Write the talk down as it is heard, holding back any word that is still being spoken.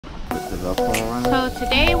So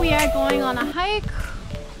today we are going on a hike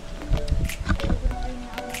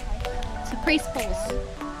to Preschools.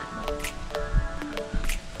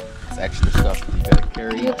 It's extra stuff that you gotta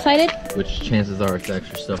carry. You excited? Which chances are it's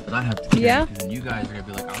extra stuff that I have to carry. Yeah. And you guys are gonna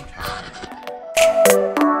be like, I'm tired.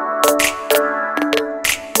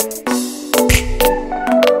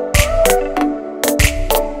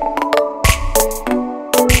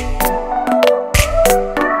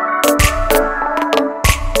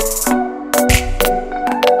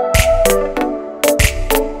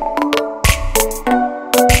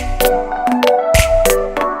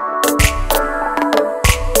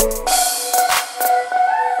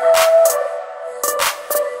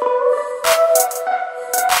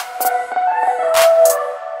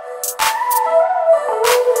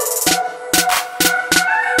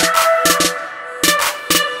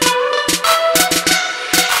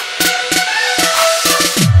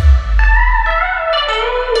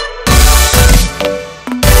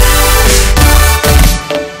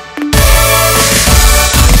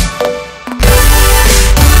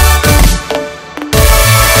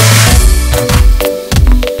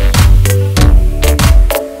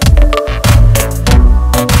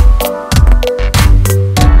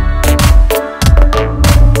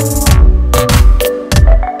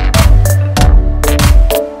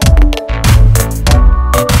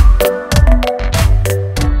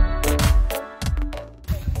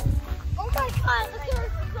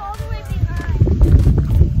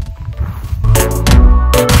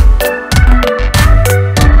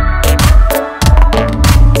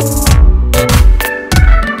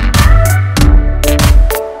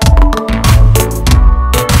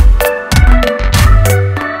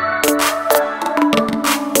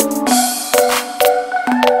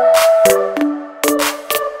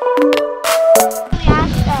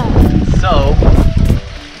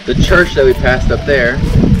 The church that we passed up there,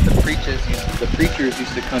 the preachers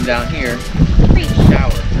used to come down here to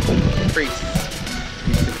shower. The priests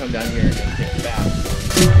used to come down here and take a bath.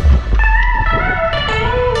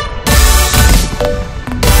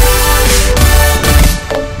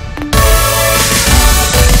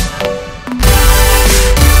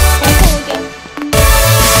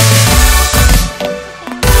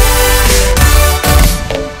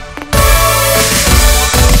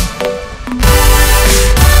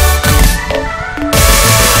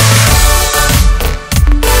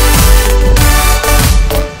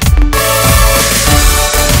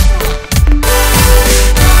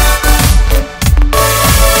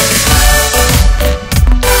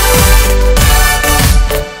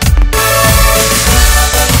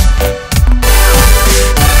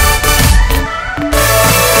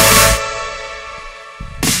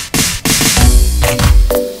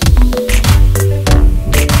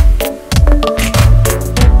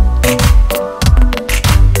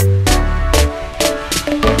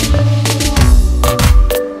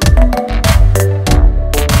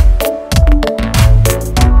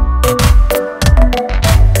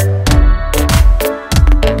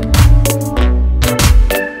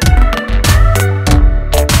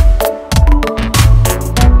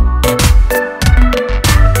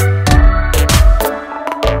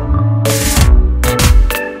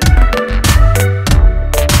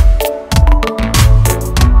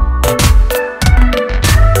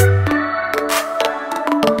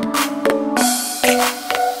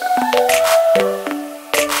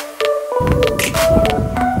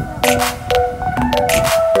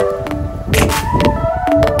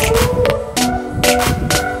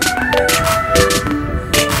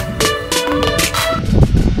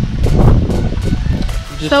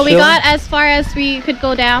 So we got as far as we could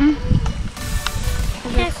go down.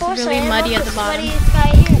 Yeah, it's really muddy at the bottom.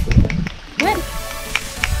 What?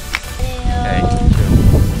 Okay.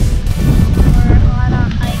 We're on a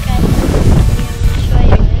hike. I will show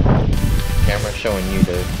you. Camera's showing you,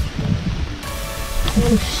 dude. I'm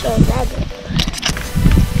going to show that.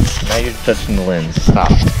 Now you're touching the lens. Stop.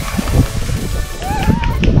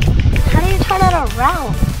 How do you turn it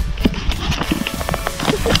around?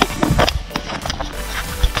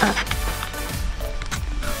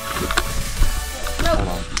 Hold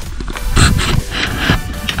on.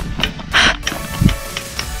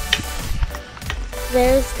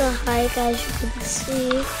 There's the hike, as you can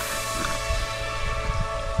see.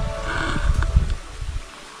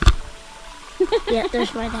 Yeah,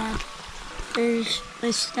 there's my dad. There's my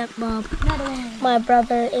stepmom. My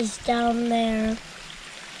brother is down there.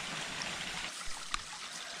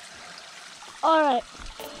 Alright.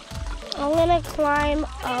 I'm gonna climb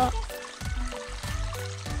up.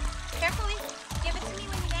 Carefully. Give it to me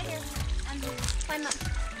when you get here. And climb up.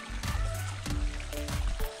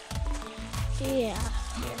 Yeah.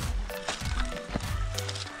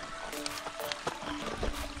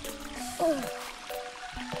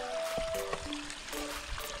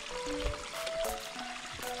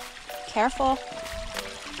 Careful.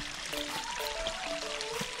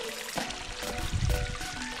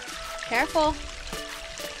 Careful.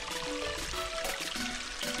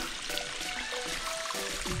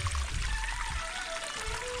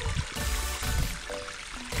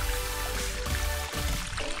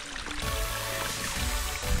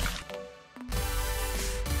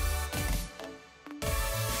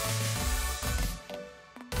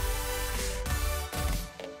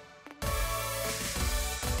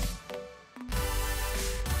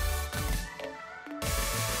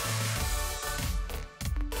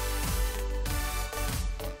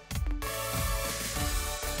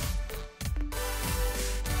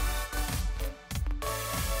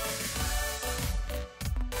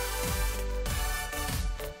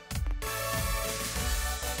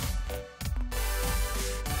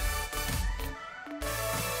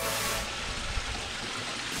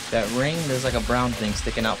 That ring, there's like a brown thing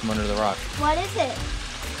sticking out from under the rock. What is it?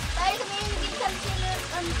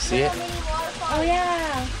 See it? Oh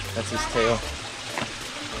yeah. That's his tail.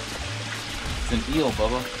 It's an eel,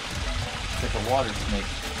 Bubba. It's like a water snake.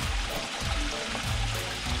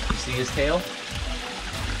 You see his tail?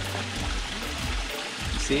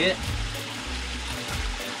 You see it?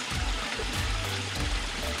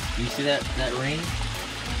 You see that ring?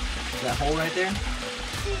 That hole right there?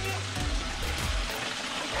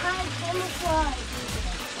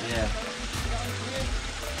 Yeah.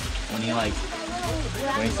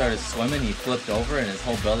 When he started swimming, he flipped over and his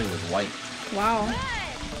whole belly was white. Wow.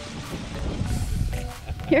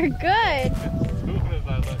 You're good.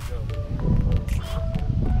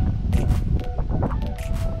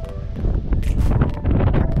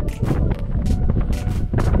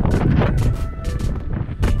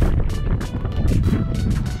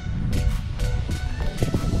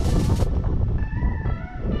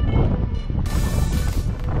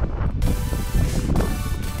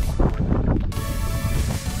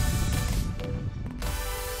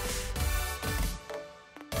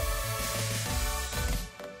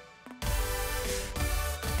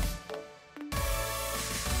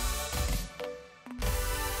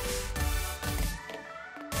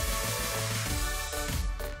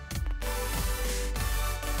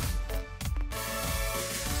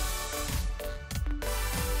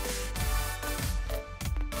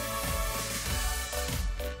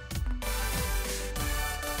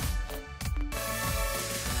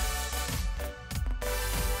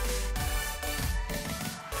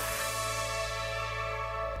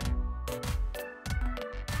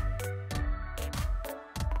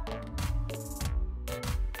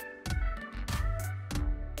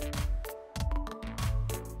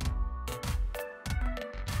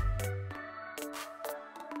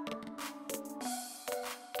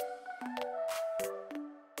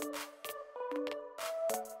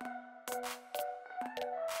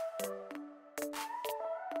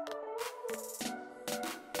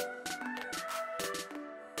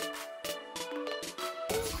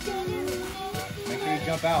 Make sure you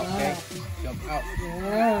jump out, okay? Jump out.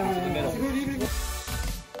 Into the middle.